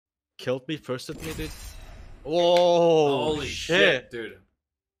killed me, first hit me, dude. Oh, holy shit, dude.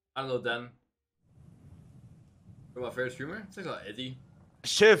 I don't know them. What about favorite streamer? It's like Eddie.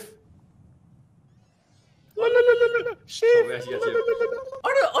 Shiv. Shiv. Oh, we actually got Shiv.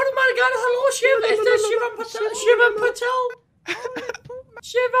 Oh my god, hello Shiv. Is this Shivam Patel? Shivam Patel?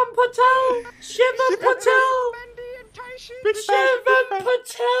 Shivam Patel? Shivam Patel? Shivam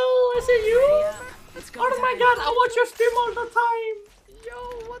Patel? Is it you? Oh my god, I watch your stream all the time. Yo,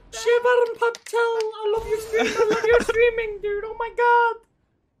 what the Shivam Patel. I love your stream. I love your streaming, dude. Oh my god.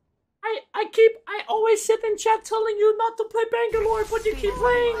 I always sit in chat telling you not to play Bangalore, but you keep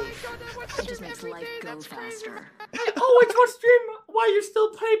playing. It just makes life go faster. I always watch stream while you still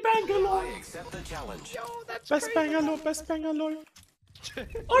play Bangalore. Accept the challenge. Yo, best Bangalore, best Bangalore.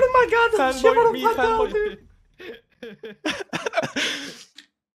 Oh my god, that's Shivam Patel, dude.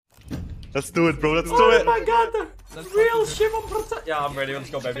 Let's do it, bro. Let's do it. Oh my god, the real Shivam Patel. Yeah, I'm ready. Let's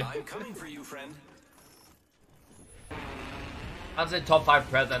go, baby. I'm coming for you, friend. I'd say top 5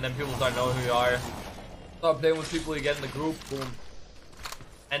 press, and then people start knowing who you are. Start playing with people you get in the group, boom.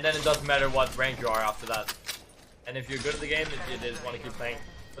 And then it doesn't matter what rank you are after that. And if you're good at the game, they just want to keep playing.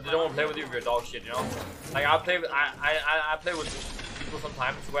 But they don't want to play with you if you're dog shit, you know? Like I play with people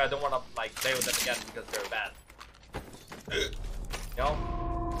sometimes where I don't want to like play with them again because they're bad. You know?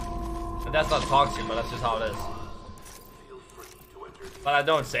 And that's not toxic, but that's just how it is. But I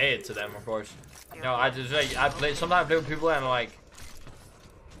don't say it to them, of course. You know, sometimes I play with people and I'm like,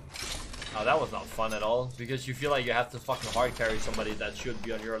 oh, that was not fun at all, because you feel like you have to fucking hard carry somebody that should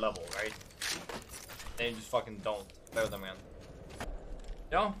be on your level, right? And you just fucking don't play with them, man.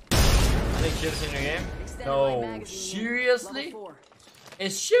 You know? I think Shiv's in your game. No, seriously?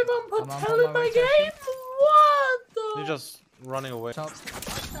 Is Shivam Patel in my game? What the? You're just running away.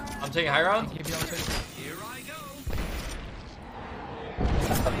 I'm taking high ground. Here I go.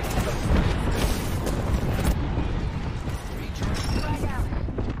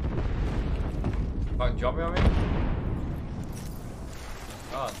 Fucking jumping on me?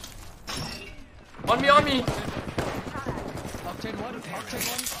 God. On me, on me! Octane one.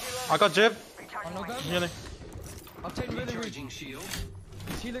 I got Jib. On no gun. Healing. Octane really weak. Recharging shield.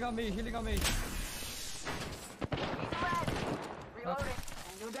 He's healing on me, healing on me.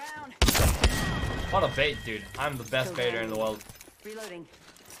 What a bait, dude. I'm the best baiter in the world. Reloading.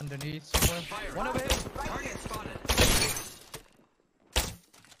 Underneath somewhere. One over here. Target spotted.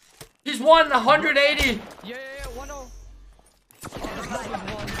 He's 180! Yeah, 1-0.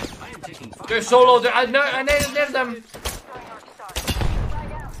 I am taking fire. They're solo. I nailed them.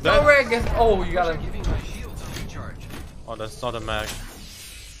 No rig. Oh, you got him. Giving my shields a recharge. Oh, that's not a mag.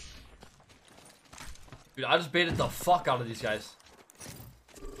 Dude, I just baited the fuck out of these guys.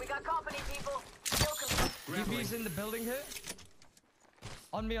 We got company, people. DB's in the building here.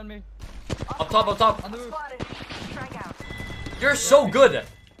 On me. Up top. On the roof. You're so good.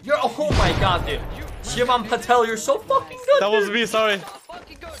 You're, oh my god, dude. Shivam Patel, you're so fucking good. That was me, sorry.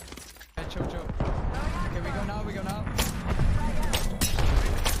 Fucking good. Hey, chill. Okay, we go now.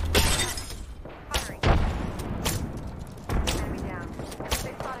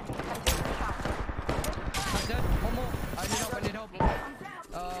 I'm dead. One more. I need help.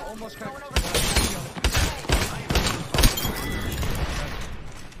 Almost cracked.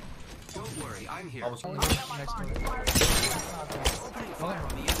 Don't worry, I'm here. Next one.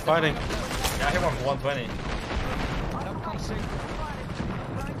 Fighting. Yeah, I hit one for 120. Nope, can't see.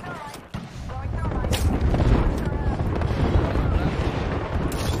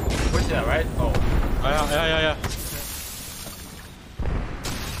 Where's that, right? Oh. Yeah.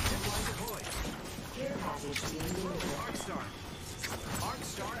 Arc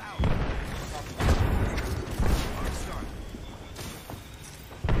star out.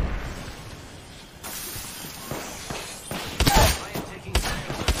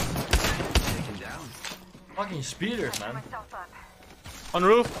 Fucking speeders, man. On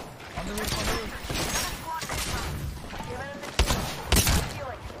roof. On the roof.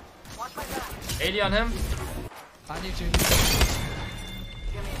 80 on him. I need to.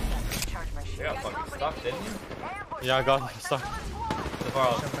 You got fucking stuck, didn't you? Yeah, I got stuck. So far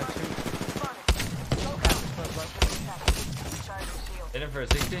out. Hit him for a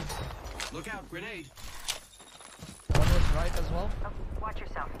 60. Look out, grenade. One was right as well. Watch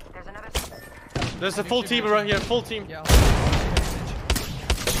yourself. There's another. There's a full team right here, full team. Yeah.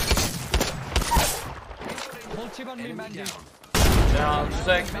 Full team on me, Mande. Yeah, I'm just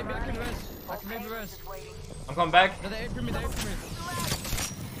saying. Maybe I can rest. I'm coming back. No, they aim for me.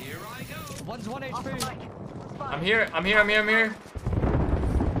 Here I go. One's 1 HP. I'm here. In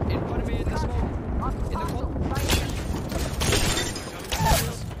front of me in the smoke. In the cold.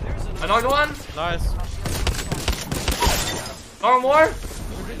 There's another. I knocked one. Nice. Knock more.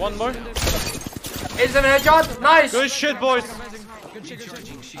 One more. 87 headshot. Nice. Good shit, boys. Good shit,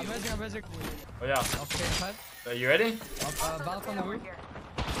 good shit. I'm amazing. Oh yeah. Okay, fine. Are you ready? Valk on the roof.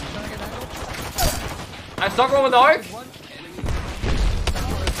 Trying to get angle. I stuck one with the arc. One.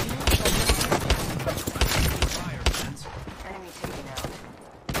 Enemy taken out.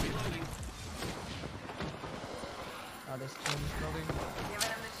 Reloading. This team is building. Giving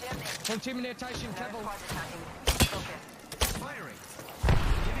him the chimney. Full team near Taishin, Another Kevo. squad attacking. Focus. Firing.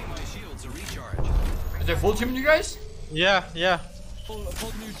 Giving my shields a recharge. Is there full team, you guys? Yeah, yeah. Full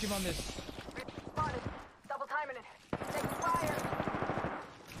new team on this. Spotted. Double timing it. Taking fire.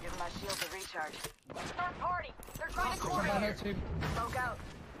 Giving my shield a recharge. Third party. They're trying to corner Come on, here. team. Smoke out.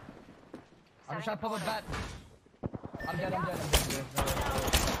 I'm trying to pop a bat. I'm dead.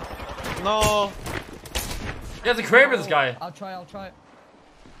 No. He has a Kraber, this guy. I'll try. Portal's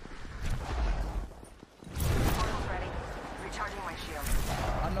ready. Recharging my shield.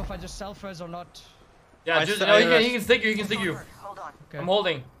 I don't know if I just self-res or not. Yeah, I just st- no, I he can stick you. He can stick you. Hold on. Okay. I'm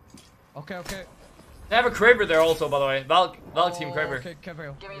holding. Okay. They have a Kraber there also, by the way. Valk team Kraber. Okay,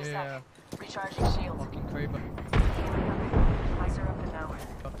 Kevo. Give me a Yeah. sec. Recharging shield. Fucking Kraber. Eyes are up and now.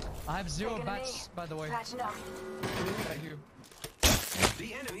 I have 0 Taking a bats, knee. by the way. Patching up. Thank you.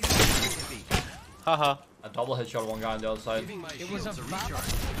 The enemy's shooting at me. Haha. I double headshot one guy on the other side. Giving my It was shields a a Valk.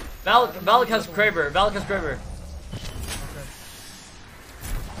 recharge. Valk has Kraber. Valk has Kraber. Okay.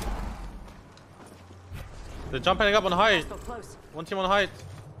 They're jumping up on height. So close. One team on height.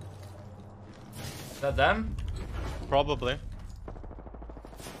 Is that them? Probably.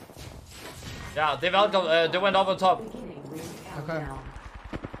 Yeah, they Valk. They went up on top. Okay.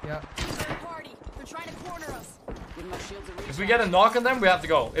 Yeah. Party. They're trying to corner us. Give my shield a recharge. If we get a knock on them, we have to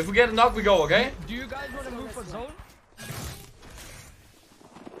go. If we get a knock, we go. Okay? Do you guys want to move for zone?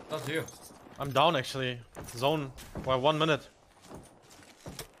 That's you. I'm down actually. Zone. Well, 1 minute.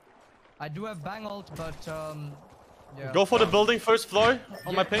 I do have bang ult, but yeah. Go for the building first floor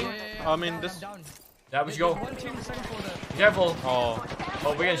on my Yeah, ping. yeah. I mean I'm this. down. Yeah, we should go. One team second for the. Be careful. Oh.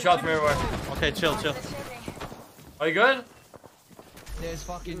 Oh, we're getting shots from everywhere. Okay, chill. Are you good? There's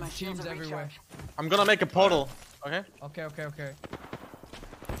fucking My shield's teams a everywhere. recharge. I'm gonna make a portal. Okay. Okay. What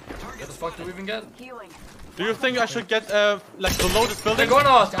the fuck do we even get? Healing. Do you think I should get like below this They're building? going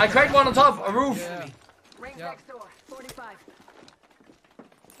on us. I cracked one on top. A roof. Yeah. Rings Yeah. next door. 45.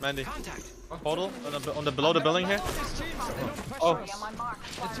 Mandy, Contact. portal on the below the building here. These teams, they don't pressure Oh. us. On my mark.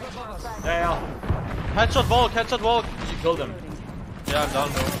 The team above us. Yeah. Headshot walk. Headshot walk. You killed him. Yeah, I'm down,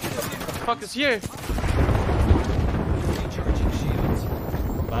 bro. What the fuck is here? Recharging shields.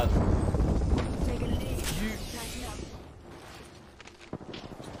 Bad. Taking a knee. You. Patching up.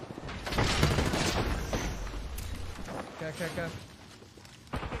 Okay.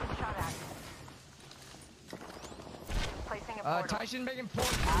 Getting shot at. Placing a portal. Taishin making port.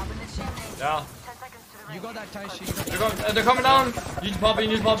 Up in the chimney. Yeah. 10 seconds to the ring. You got that Taishin. They're coming down. You need to pop it. You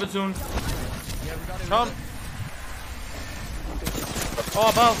need to pop it soon. Yeah, we got it. Come. Oh,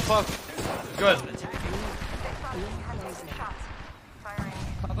 above. Fuck. Good. Taking shots. Firing.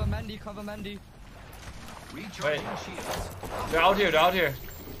 Cover Mandy. Recharging shields. They're out here.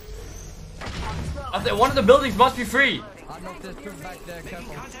 I think one of the buildings must be free. I don't know if there's people back there.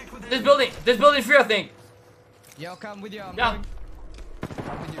 Careful. Contact with This building is free, I think. Yeah, okay, I'm with you. I'm Yeah. going.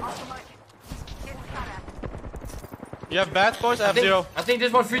 I'm with you. Awesome, Mike. Getting shot at. You have bats, boys? I have I 0. think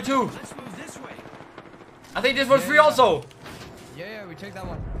this one's free too. Let's move this way. I think this one's free Yeah. also. Yeah, we take that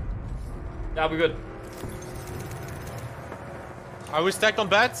one. Yeah, we're good. Are we stacked on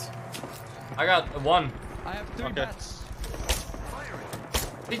bats? I got one. I have 3 Okay. bats.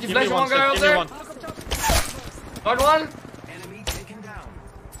 Did you Give flash me one one. guy out Give me there? one. Got one. Enemy taken down.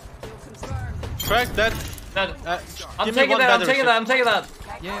 Crack that. That. I'm Give me taking one that. I'm battery taking that. I'm taking that.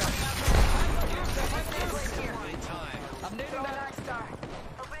 Yeah. My time. I'm nading that. Dark Star.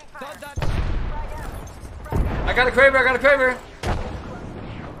 Opening fire. Got that. Frag out. I got a Kraber.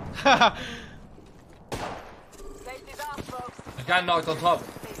 Safety's off, folks. I got knocked on top.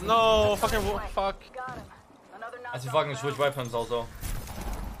 No, fucking fuck. Got him. Another I should knockdown fucking round. switch weapons also.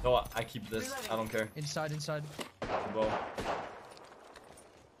 No, I keep this. I don't care. Inside. Whoa.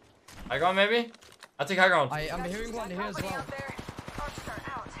 High ground maybe? I take high ground. I'm hearing one here as Company well. out there. Dark Star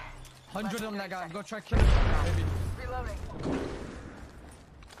out. 100 on that guy. I'm gonna try killing him. Maybe. Reloading.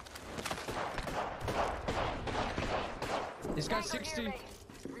 This guy's Tango near 60. me.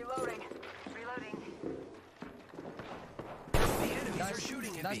 Reloading. The enemies are That's, shooting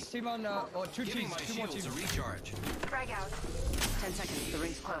at me. that's team on, or 2 Giving teams. my 2 more shields teams. a recharge. Frag out. 10 seconds. The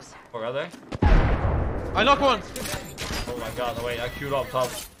ring's close. Where are they? I knocked one. Oh my god, wait, I queued up top.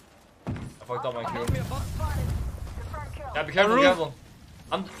 fucked up my Above Q. me, above. Confirmed kill. Yeah, be careful, be roof. careful.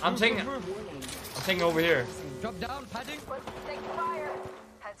 I'm taking over here. Drop down, padding. Taking fire.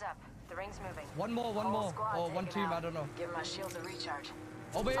 Heads up. The ring's moving. One more. Whole squad Or one taken team, out. I don't know. Give my shields a recharge.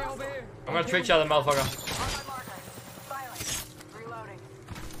 Over here. I'm gonna trick shot the motherfucker. On my marker. Silence. Reloading.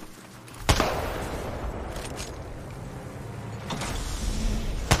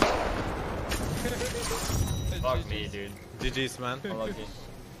 Fuck me, dude. GG's, man. Unlucky.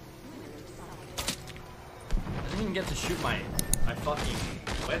 I didn't even get to shoot my fucking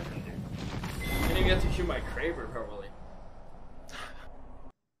weapon, dude. I didn't even get to shoot my Kraber properly.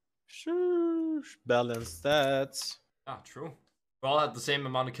 Sure. Balanced stats. Ah, true. We all had the same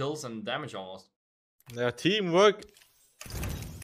amount of kills and damage almost. Yeah, teamwork